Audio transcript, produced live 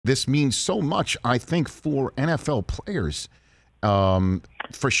this means so much, I think, for NFL players,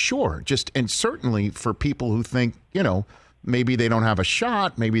 for sure. And certainly for people who think, maybe they don't have a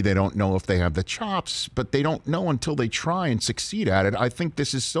shot, maybe they don't know if they have the chops, but they don't know until they try and succeed at it. I think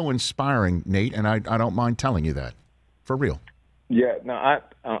this is so inspiring, Nate, and I don't mind telling you that, for real. Yeah, no,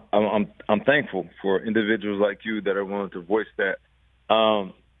 I'm thankful for individuals like you that are willing to voice that.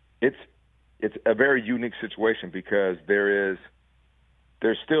 It's a very unique situation because there's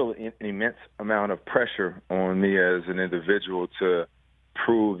still an immense amount of pressure on me as an individual to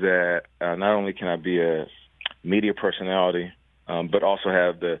prove that not only can I be a media personality, but also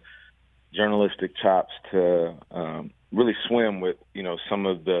have the journalistic chops to really swim with, some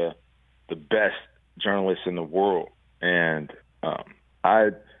of the best journalists in the world. And I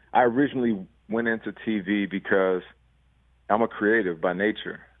originally went into TV because I'm a creative by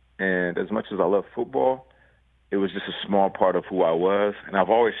nature. And as much as I love football, it was just a small part of who I was. And I've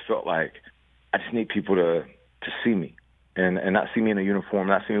always felt like I just need people to see me and not see me in a uniform,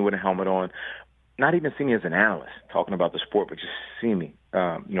 not see me with a helmet on, not even see me as an analyst talking about the sport, but just see me.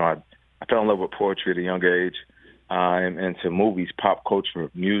 I fell in love with poetry at a young age. I'm into movies, pop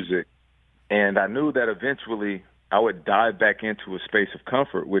culture, music. And I knew that eventually I would dive back into a space of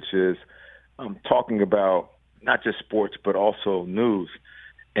comfort, which is talking about not just sports, but also news.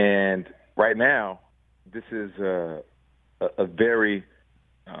 And right now, this is a very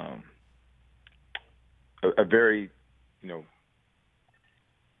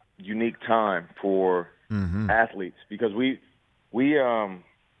unique time for athletes because we've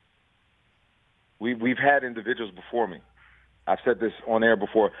had individuals before me. I've said this on air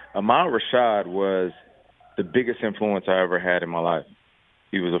before. Ahmad Rashad was the biggest influence I ever had in my life.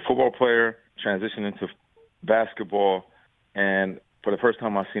 He was a football player, transitioned into basketball, and for the first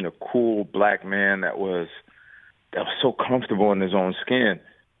time I've seen a cool black man that was so comfortable in his own skin.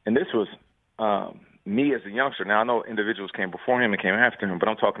 And this was me as a youngster. Now, I know individuals came before him and came after him, but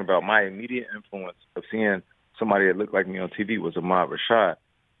I'm talking about my immediate influence of seeing somebody that looked like me on TV was Ahmad Rashad.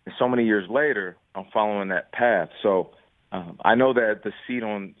 And so many years later, I'm following that path. So I know that the seat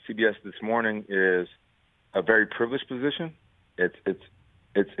on CBS This Morning is a very privileged position. It's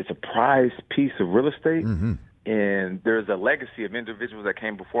a prized piece of real estate, and there's a legacy of individuals that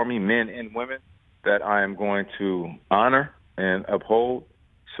came before me, men and women, that I am going to honor and uphold.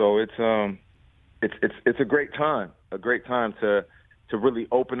 So it's a great time to really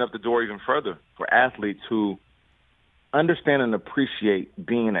open up the door even further for athletes who understand and appreciate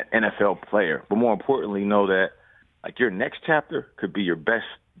being an NFL player, but more importantly, know that like your next chapter could be your best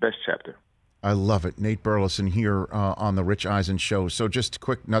chapter. I love it. Nate Burleson here on the Rich Eisen Show. So just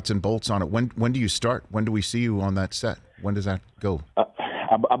quick nuts and bolts on it. When do you start? When do we see you on that set? When does that go?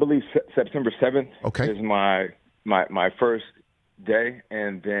 I believe September 7th is my first day.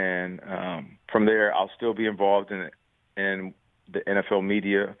 And then from there, I'll still be involved in the NFL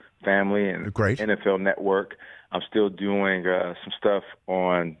media family and NFL network. I'm still doing some stuff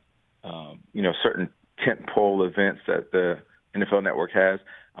on, certain tentpole events that the NFL network has.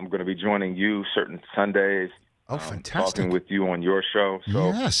 I'm going to be joining you certain Sundays. Oh, fantastic! Talking with you on your show. So,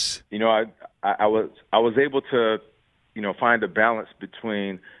 yes. I was able to, find a balance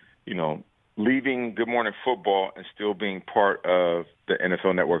between, leaving Good Morning Football and still being part of the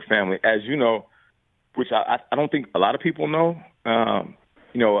NFL Network family. As you know, which I don't think a lot of people know.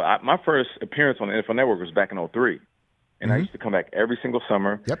 My first appearance on the NFL Network was back in 2003. And I used to come back every single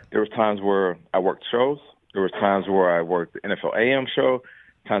summer. Yep. There was times where I worked shows. There was times where I worked the NFL AM show,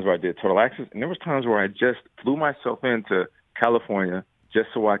 times where I did Total Access, and there was times where I just flew myself into California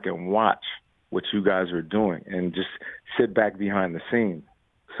just so I can watch what you guys are doing and just sit back behind the scenes.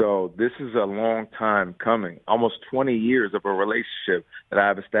 So this is a long time coming, almost 20 years of a relationship that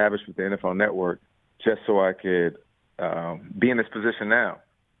I've established with the NFL Network just so I could be in this position now.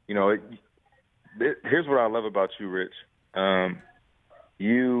 Here's what I love about you, Rich.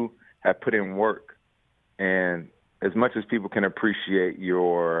 You have put in work, and as much as people can appreciate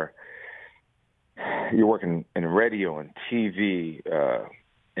your work in radio and TV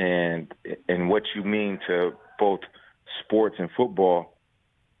and what you mean to both sports and football,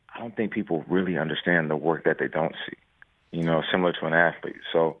 I don't think people really understand the work that they don't see, similar to an athlete.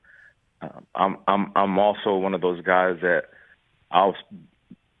 So I'm also one of those guys that I'll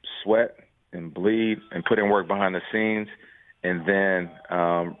sweat and bleed and put in work behind the scenes and then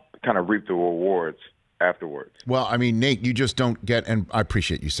kind of reap the rewards afterwards. Well, I mean, Nate, you just don't get, and I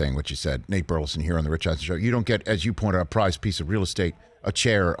appreciate you saying what you said, Nate Burleson here on the Rich Eisen Show. You don't get, as you pointed out, a prized piece of real estate, a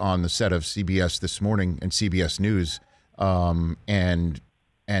chair on the set of CBS This Morning and CBS News, and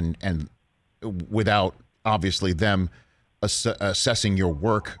without obviously them assessing your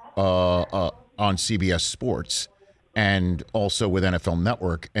work on CBS Sports and also with NFL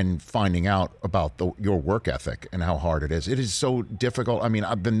Network and finding out about your work ethic and how hard it is. It is so difficult. I mean,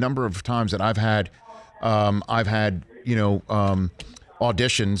 the number of times that I've had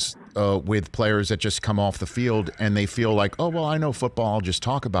auditions with players that just come off the field and they feel like, oh, well, I know football, I'll just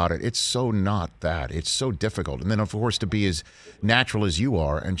talk about it. It's so not that. It's so difficult. And then, of course, to be as natural as you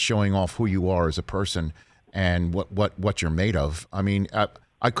are and showing off who you are as a person and what you're made of. I mean,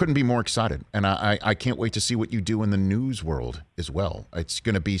 I couldn't be more excited. And I can't wait to see what you do in the news world as well. It's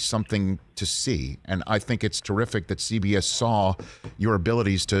going to be something to see. And I think it's terrific that CBS saw your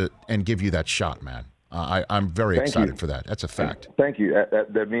abilities and give you that shot, man. I'm very excited for that. That's a fact. Thank you.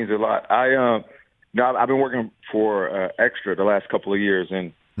 That means a lot. I've been working for Extra the last couple of years,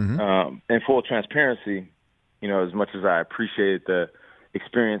 and in full transparency, as much as I appreciate the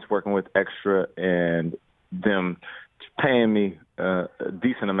experience working with Extra and them paying me a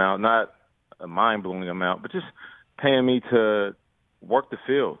decent amount, not a mind-blowing amount, but just paying me to work the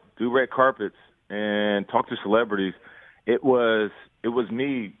field, do red carpets, and talk to celebrities. It was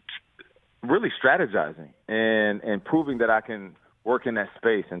me really strategizing and proving that I can work in that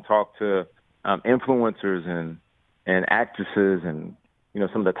space and talk to influencers and actresses and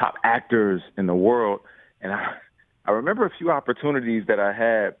some of the top actors in the world. And I remember a few opportunities that I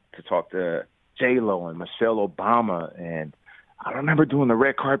had to talk to J-Lo and Michelle Obama, and I remember doing the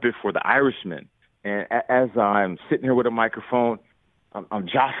red carpet for The Irishman. And as I'm sitting here with a microphone, I'm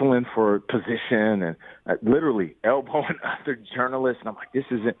jostling for position and literally elbowing other journalists, and I'm like, this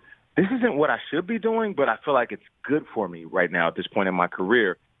isn't what I should be doing, but I feel like it's good for me right now at this point in my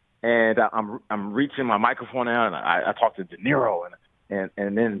career. And I'm reaching my microphone out, and I talk to De Niro, and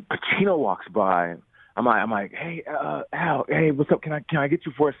then Pacino walks by, and I'm like, hey, Al, hey, what's up? Can I get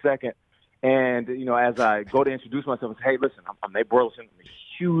you for a second? And as I go to introduce myself, I say, hey, listen, I'm Nate Burleson. I'm a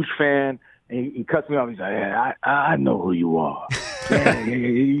huge fan. And he cuts me off. He's like, yeah, I know who you are. Yeah,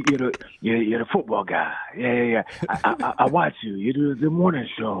 you're the football guy. Yeah. I watch you. You do the morning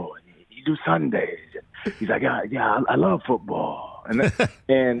show. You do Sundays. He's like, yeah, I love football. And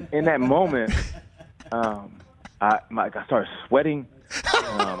in that moment, I started sweating.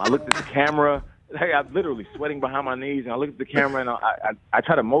 I looked at the camera. Hey, I'm literally sweating behind my knees. And I looked at the camera, and I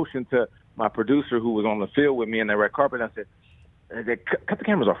tried to motion to my producer who was on the field with me in the red carpet. And I said, cut the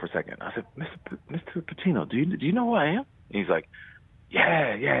cameras off for a second. I said, Mr. Pacino, do you know who I am? And he's like,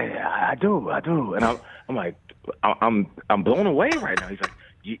 yeah, I do. And I'm like, I'm blown away right now. He's like,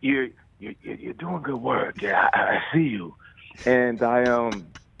 you're doing good work. Yeah, I see you. And that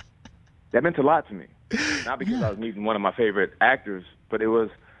meant a lot to me. Not because I was meeting one of my favorite actors, but it was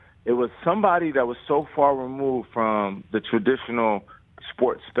somebody that was so far removed from the traditional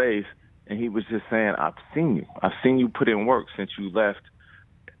sports space. And he was just saying, I've seen you put in work since you left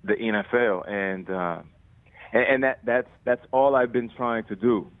the NFL. And that's all I've been trying to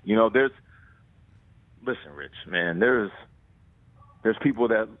do. Listen, Rich, man, there's people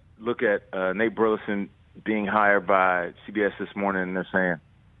that look at Nate Burleson being hired by CBS This Morning, and they're saying,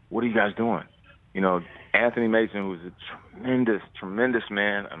 what are you guys doing? Anthony Mason, who's a tremendous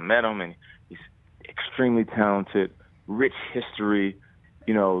man. I met him, and he's extremely talented, rich history.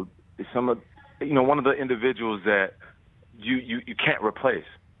 Some of one of the individuals that you can't replace.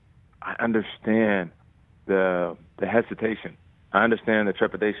 I understand the hesitation. I understand the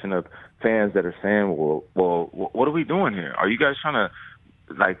trepidation of fans that are saying, well, what are we doing here? Are you guys trying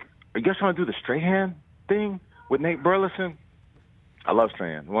to do the Strahan thing with Nate Burleson? I love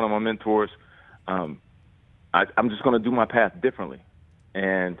Strahan, one of my mentors. I'm just going to do my path differently.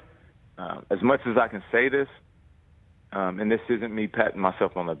 And as much as I can say this, and this isn't me patting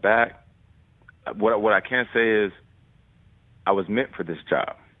myself on the back, what I can say is I was meant for this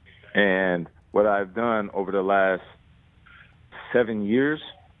job. And what I've done over the last 7 years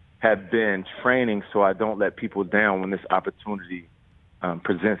have been training so I don't let people down when this opportunity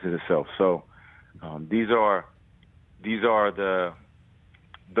presents itself. So these are the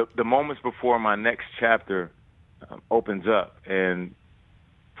moments before my next chapter opens up. And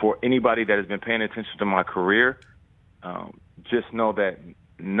for anybody that has been paying attention to my career, just know that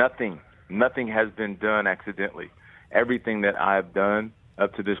nothing has been done accidentally. Everything that I've done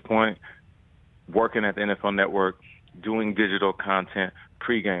up to this point, working at the NFL Network, doing digital content,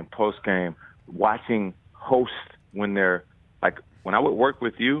 pregame, postgame, watching hosts when they're like, when I would work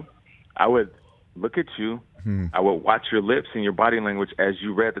with you, I would look at you, I would watch your lips and your body language as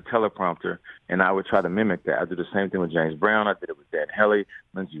you read the teleprompter, and I would try to mimic that. I did the same thing with James Brown. I did it with Dan Hellie,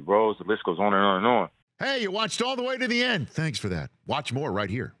 Lindsey Rose. The list goes on and on and on. Hey, you watched all the way to the end. Thanks for that. Watch more right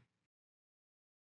here.